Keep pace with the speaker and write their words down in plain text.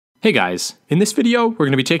Hey guys, in this video we're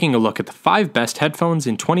going to be taking a look at the 5 best headphones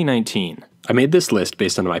in 2019. I made this list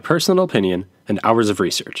based on my personal opinion and hours of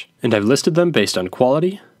research, and I've listed them based on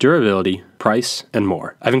quality, durability, price, and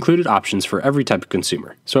more. I've included options for every type of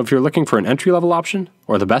consumer, so if you're looking for an entry-level option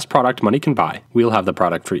or the best product money can buy, we'll have the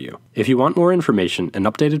product for you. If you want more information and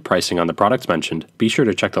updated pricing on the products mentioned, be sure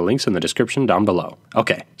to check the links in the description down below.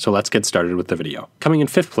 Okay, so let's get started with the video. Coming in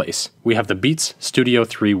 5th place, we have the Beats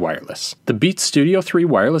Studio3 Wireless. The Beats Studio3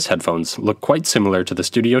 wireless headphones look quite similar to the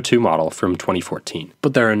Studio 2 model from 2014,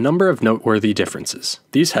 but there are a number of noteworthy differences.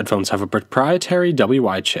 These headphones have a proprietary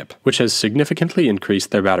WI chip, which has significantly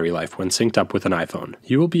increased their battery life when synced up with an iPhone.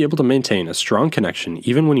 You will be able to maintain a strong connection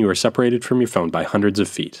even when you are separated from your phone by hundreds of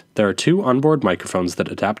feet. There are 2 onboard microphones that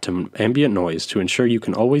adapt to ambient noise to ensure you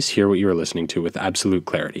can always hear what you are listening to with absolute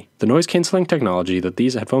clarity. The noise-canceling technology that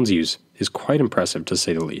these headphones use is quite impressive to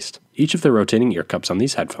say the least. Each of the rotating ear cups on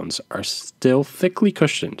these headphones are still thickly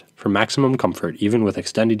cushioned for maximum comfort even with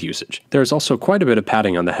extended usage. There is also quite a bit of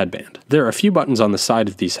padding on the headband. There are a few buttons on the side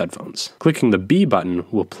of these headphones. Clicking the B button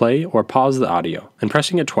will play or pause the audio, and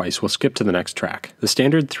pressing it twice will skip to the next track. The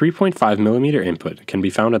standard 3.5mm input can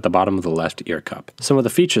be found at the bottom of the left ear cup. Some of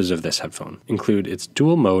the features of this headphone include its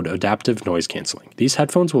dual-mode adaptive noise cancelling. These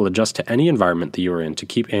headphones will adjust to any environment that you are in to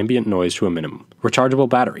keep ambient noise to a minimum. Rechargeable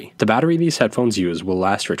battery. The battery these headphones use will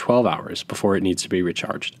last for 12 hours before it needs to be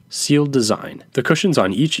recharged. Sealed design. The cushions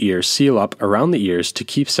on each ear seal up around the ears to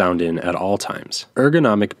keep sound in at all times.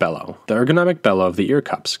 Ergonomic bellow. The ergonomic bellow of the ear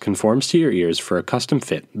cups conforms to your ears for a custom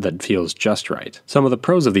fit that feels just right. Some of the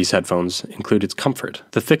pros of these headphones include its comfort.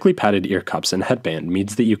 The thickly padded ear cups and headband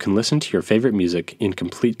means that you can listen to your favorite music in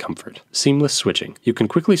complete comfort. Seamless switching. You can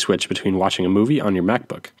quickly switch between watching a movie on your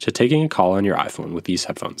MacBook to taking a call on your iPhone with these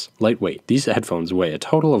headphones. Lightweight. These headphones weigh a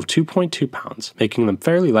total of 2.2 pounds, making them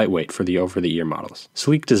fairly lightweight for the over-the-ear models.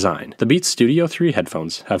 Sleek design. The Beats Studio 3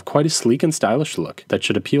 headphones have quite a sleek and stylish look that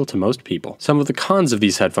should appeal to most people. Some of the cons of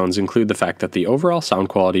these headphones include the fact that the overall sound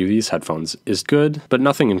quality of these headphones is good, but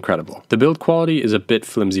nothing incredible. The build quality is a bit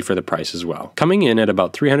flimsy for the price as well. Coming in at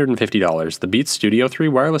about $350, the Beats Studio 3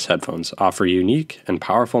 wireless headphones offer unique and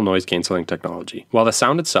powerful noise-canceling technology. While the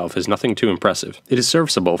sound itself is nothing too impressive, it is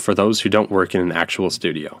serviceable for those who don't work in an actual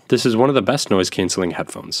studio. This is one of the best noise-canceling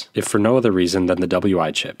headphones, if for no other reason than the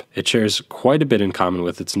WI chip. It shares quite a bit in common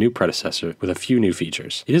with its new predecessor with a few new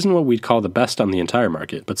features. It isn't what we'd call the best on the entire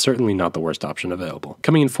market, but certainly not the worst option available.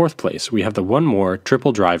 Coming in 4th place, we have the One More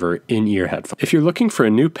Triple Driver in-ear headphones. If you're looking for a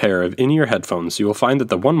new pair of in-ear headphones, you will find that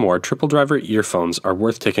the One More Triple Driver earphones are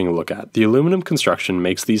worth taking a look at. The aluminum construction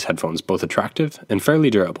makes these headphones both attractive and fairly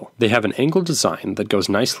durable. They have an angled design that goes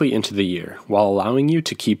nicely into the ear while allowing you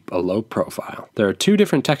to keep a low profile. There are 2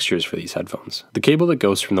 different textures for these headphones. The cable that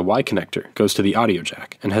goes from the Y connector goes to the audio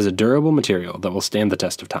jack and has a durable material that will stand the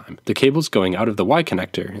test of time. The cables going out of the Y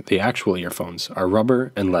connector, the actual earphones, are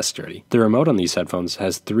rubber and less sturdy. The remote on these headphones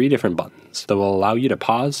has 3 different buttons that will allow you to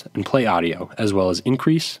pause and play audio, as well as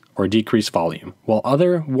increase or decrease volume. While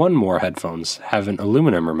other One More headphones have an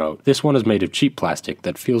aluminum remote, this one is made of cheap plastic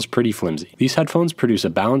that feels pretty flimsy. These headphones produce a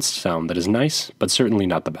balanced sound that is nice, but certainly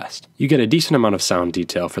not the best. You get a decent amount of sound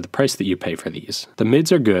detail for the price that you pay for these. The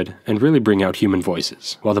mids are good and really bring out human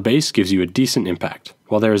voices, while the bass gives you a decent impact.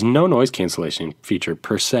 While there is no noise cancellation feature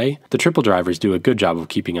per se, the triple drivers do a good job of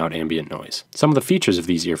keeping out ambient noise. Some of the features of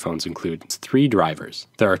these earphones include 3 drivers.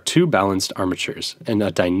 There are 2 balanced armatures and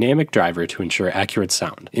a dynamic driver to ensure accurate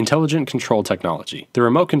sound. Intelligent control technology. The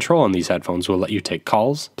remote control on these headphones will let you take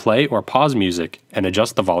calls, play or pause music, and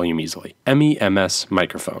adjust the volume easily. MEMS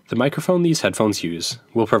microphone. The microphone these headphones use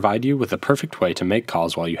will provide you with the perfect way to make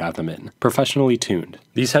calls while you have them in. Professionally tuned.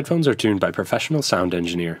 These headphones are tuned by professional sound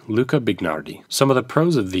engineer Luca Bignardi. Some of the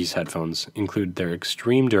pros of these headphones include their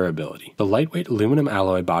extreme durability. The lightweight aluminum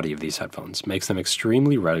alloy body of these headphones makes them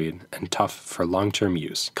extremely rugged and tough for long-term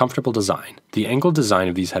use. Comfortable design. The angled design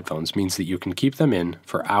of these headphones means that you can keep them in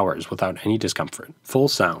for hours without any discomfort. Full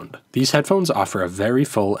sound. These headphones offer a very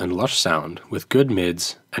full and lush sound with good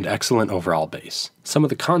mids and excellent overall bass. Some of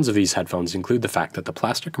the cons of these headphones include the fact that the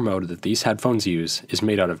plastic remote that these headphones use is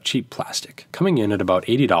made out of cheap plastic. Coming in at about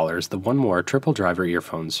 $80, the One More Triple Driver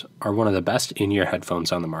earphones are one of the best in-ear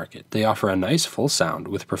headphones on the market. They offer a nice full sound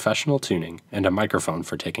with professional tuning and a microphone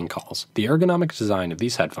for taking calls. The ergonomic design of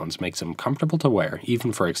these headphones makes them comfortable to wear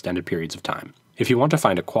even for extended periods of time. If you want to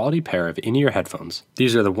find a quality pair of in-ear headphones,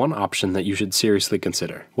 these are the one option that you should seriously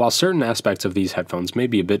consider. While certain aspects of these headphones may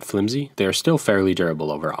be a bit flimsy, they are still fairly durable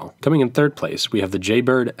overall. overall. Coming in third place, we have the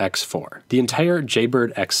Jaybird X4. The entire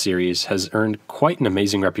Jaybird X series has earned quite an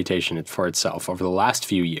amazing reputation for itself over the last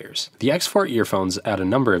few years. The X4 earphones add a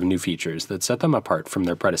number of new features that set them apart from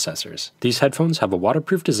their predecessors. These headphones have a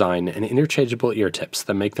waterproof design and interchangeable ear tips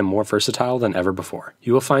that make them more versatile than ever before.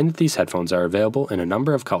 You will find that these headphones are available in a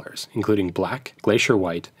number of colors, including black, glacier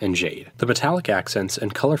white, and jade. The metallic accents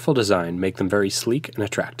and colorful design make them very sleek and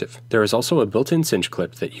attractive. There is also a built-in cinch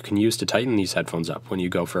clip that you can use to tighten these headphones up when you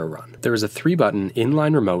go for a run. There is a 3-button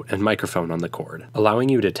inline remote and microphone on the cord, allowing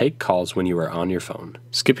you to take calls when you are on your phone.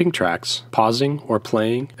 Skipping tracks, pausing or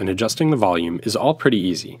playing, and adjusting the volume is all pretty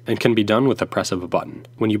easy and can be done with the press of a button.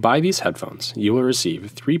 When you buy these headphones, you will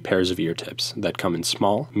receive 3 pairs of ear tips that come in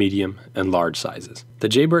small, medium, and large sizes. The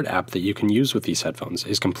Jaybird app that you can use with these headphones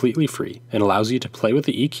is completely free and allows you to play with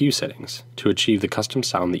the EQ settings to achieve the custom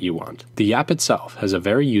sound that you want. The app itself has a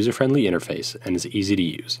very user-friendly interface and is easy to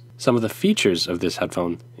use. Some of the features of this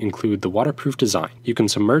headphone include the waterproof design. You can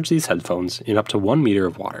submerge these headphones in up to 1 meter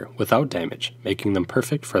of water without damage, making them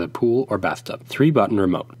perfect for the pool or bathtub. 3-button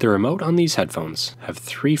remote. The remote on these headphones have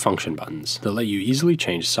 3 function buttons that let you easily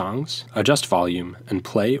change songs, adjust volume, and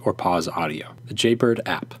play or pause audio. The Jaybird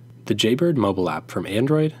app. The Jaybird mobile app from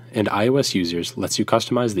Android and iOS users lets you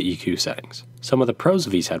customize the EQ settings. Some of the pros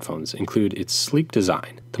of these headphones include its sleek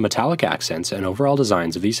design. The metallic accents and overall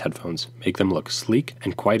designs of these headphones make them look sleek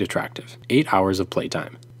and quite attractive. 8 hours of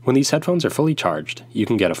playtime. When these headphones are fully charged, you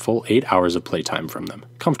can get a full 8 hours of playtime from them.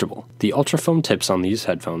 Comfortable. The ultra-foam tips on these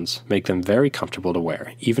headphones make them very comfortable to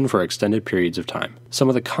wear, even for extended periods of time. Some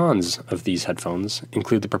of the cons of these headphones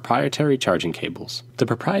include the proprietary charging cables. The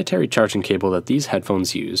proprietary charging cable that these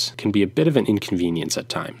headphones use can be a bit of an inconvenience at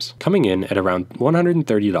times. Coming in at around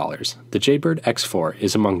 $130, the Jaybird X4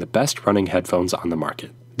 is among the best running headphones on the market.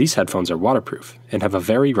 These headphones are waterproof and have a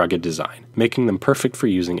very rugged design, making them perfect for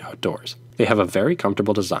using outdoors. They have a very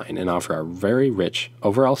comfortable design and offer a very rich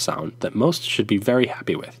overall sound that most should be very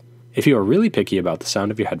happy with. If you are really picky about the sound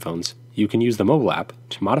of your headphones, you can use the mobile app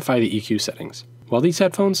to modify the EQ settings. While these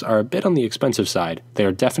headphones are a bit on the expensive side, they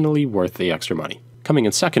are definitely worth the extra money. Coming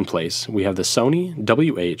in second place, we have the Sony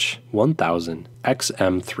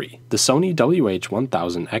WH-1000XM3. The Sony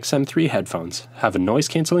WH-1000XM3 headphones have a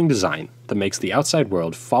noise-canceling design that makes the outside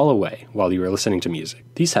world fall away while you are listening to music.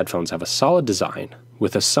 These headphones have a solid design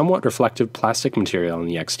with a somewhat reflective plastic material on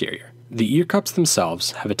the exterior. The ear cups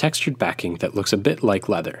themselves have a textured backing that looks a bit like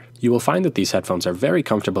leather. You will find that these headphones are very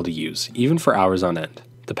comfortable to use, even for hours on end.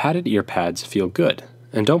 The padded ear pads feel good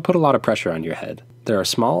and don't put a lot of pressure on your head. There are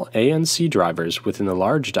small ANC drivers within the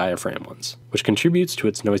large diaphragm ones, which contributes to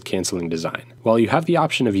its noise-canceling design. While you have the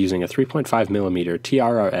option of using a 3.5mm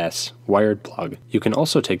TRRS wired plug, you can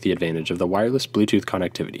also take the advantage of the wireless Bluetooth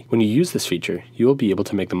connectivity. When you use this feature, you will be able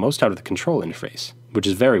to make the most out of the control interface, which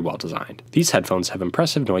is very well designed. These headphones have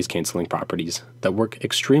impressive noise-canceling properties that work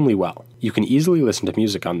extremely well. You can easily listen to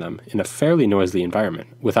music on them in a fairly noisy environment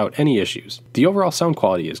without any issues. The overall sound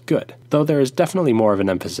quality is good, though there is definitely more of an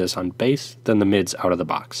emphasis on bass than the mids out of the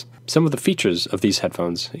box. Some of the features of these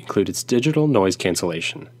headphones include its digital noise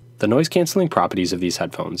cancellation. The noise-canceling properties of these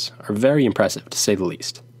headphones are very impressive, to say the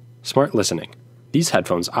least. Smart listening. These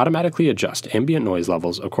headphones automatically adjust ambient noise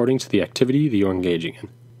levels according to the activity that you're engaging in.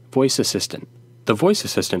 Voice assistant. The voice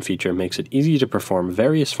assistant feature makes it easy to perform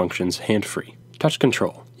various functions hand-free. Touch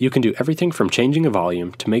control. You can do everything from changing a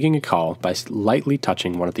volume to making a call by lightly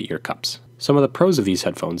touching one of the ear cups. Some of the pros of these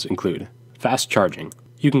headphones include fast charging.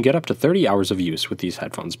 You can get up to 30 hours of use with these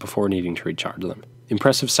headphones before needing to recharge them.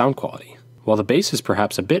 Impressive sound quality. While the bass is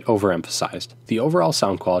perhaps a bit overemphasized, the overall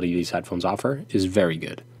sound quality these headphones offer is very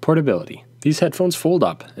good. Portability. These headphones fold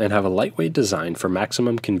up and have a lightweight design for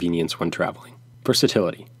maximum convenience when traveling.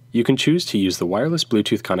 Versatility. You can choose to use the wireless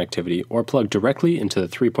Bluetooth connectivity or plug directly into the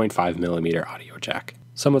 3.5mm audio jack.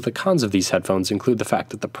 Some of the cons of these headphones include the fact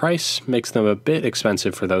that the price makes them a bit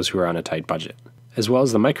expensive for those who are on a tight budget, as well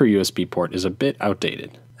as the micro USB port is a bit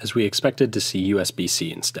outdated, as we expected to see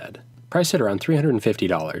USB-C instead. Priced at around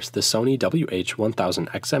 $350, the Sony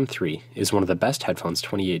WH-1000XM3 is one of the best headphones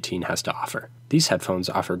 2018 has to offer. These headphones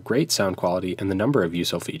offer great sound quality and the number of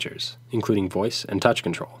useful features, including voice and touch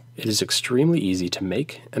control. It is extremely easy to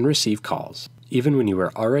make and receive calls, even when you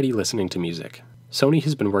are already listening to music. Sony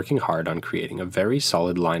has been working hard on creating a very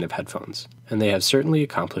solid line of headphones, and they have certainly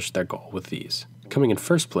accomplished their goal with these. Coming in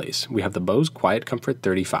first place, we have the Bose QuietComfort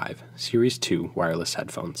 35 Series 2 wireless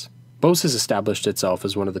headphones. Bose has established itself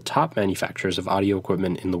as one of the top manufacturers of audio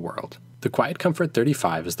equipment in the world. The QuietComfort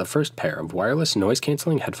 35 is the first pair of wireless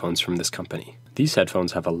noise-canceling headphones from this company. These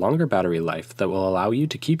headphones have a longer battery life that will allow you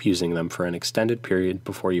to keep using them for an extended period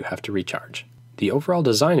before you have to recharge. The overall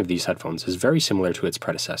design of these headphones is very similar to its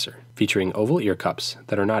predecessor, featuring oval ear cups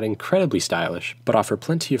that are not incredibly stylish, but offer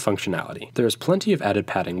plenty of functionality. There is plenty of added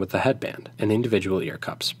padding with the headband and individual ear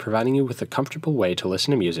cups, providing you with a comfortable way to listen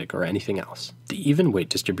to music or anything else. The even weight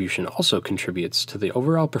distribution also contributes to the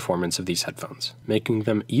overall performance of these headphones, making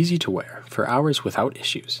them easy to wear for hours without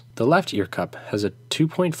issues. The left ear cup has a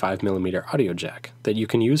 2.5mm audio jack that you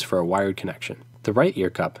can use for a wired connection. The right ear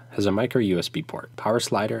cup has a micro USB port, power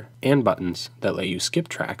slider, and buttons that let you skip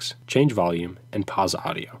tracks, change volume, and pause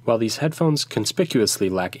audio. While these headphones conspicuously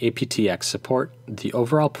lack aptX support, the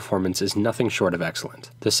overall performance is nothing short of excellent.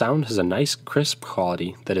 The sound has a nice, crisp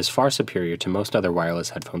quality that is far superior to most other wireless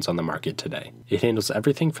headphones on the market today. It handles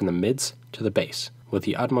everything from the mids to the bass with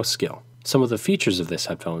the utmost skill. Some of the features of this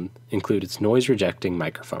headphone include its noise-rejecting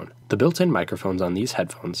microphone. The built-in microphones on these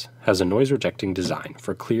headphones has a noise-rejecting design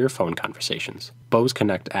for clear phone conversations. Bose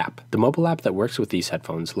Connect app. The mobile app that works with these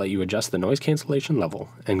headphones let you adjust the noise cancellation level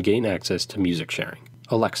and gain access to music sharing.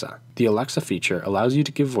 Alexa. The Alexa feature allows you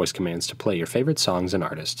to give voice commands to play your favorite songs and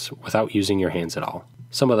artists without using your hands at all.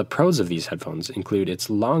 Some of the pros of these headphones include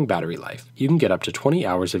its long battery life. You can get up to 20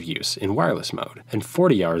 hours of use in wireless mode and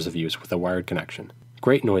 40 hours of use with a wired connection.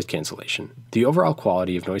 Great noise cancellation. The overall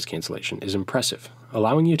quality of noise cancellation is impressive,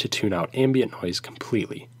 allowing you to tune out ambient noise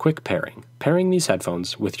completely. Quick pairing. Pairing these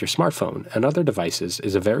headphones with your smartphone and other devices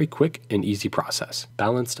is a very quick and easy process.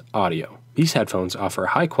 Balanced audio. These headphones offer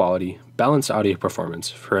high quality, balanced audio performance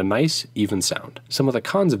for a nice, even sound. Some of the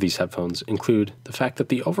cons of these headphones include the fact that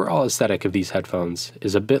the overall aesthetic of these headphones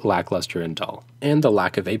is a bit lackluster and dull, and the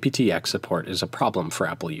lack of aptX support is a problem for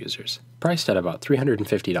Apple users. Priced at about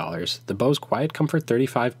 $350, the Bose QuietComfort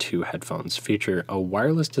 35-2 headphones feature a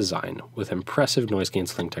wireless design with impressive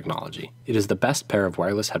noise-canceling technology. It is the best pair of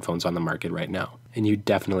wireless headphones on the market right now, and you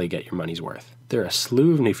definitely get your money's worth. There are a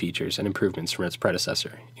slew of new features and improvements from its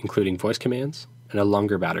predecessor, including voice commands and a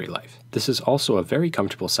longer battery life. This is also a very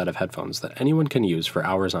comfortable set of headphones that anyone can use for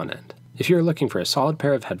hours on end. If you're looking for a solid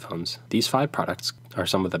pair of headphones, these 5 products are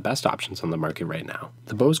some of the best options on the market right now.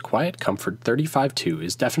 The Bose QuietComfort 35-2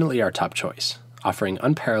 is definitely our top choice, offering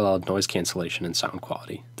unparalleled noise cancellation and sound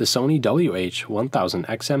quality. The Sony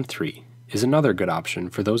WH-1000XM3 is another good option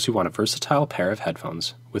for those who want a versatile pair of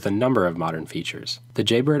headphones with a number of modern features. The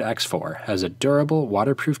Jaybird X4 has a durable,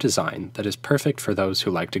 waterproof design that is perfect for those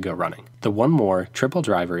who like to go running. The One More triple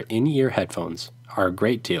driver in-ear headphones are a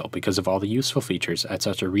great deal because of all the useful features at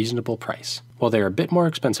such a reasonable price. While they are a bit more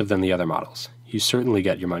expensive than the other models, you certainly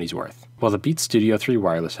get your money's worth. While the Beats Studio3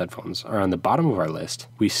 wireless headphones are on the bottom of our list,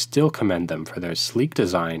 we still commend them for their sleek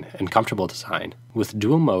design and comfortable design with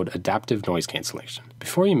dual-mode adaptive noise cancellation.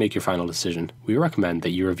 Before you make your final decision, we recommend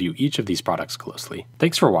that you review each of these products closely.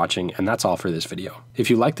 Thanks for watching, and that's all for this video.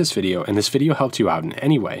 If you liked this video and this video helped you out in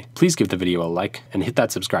any way, please give the video a like and hit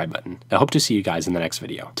that subscribe button. I hope to see you guys in the next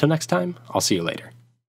video. Till next time, I'll see you later.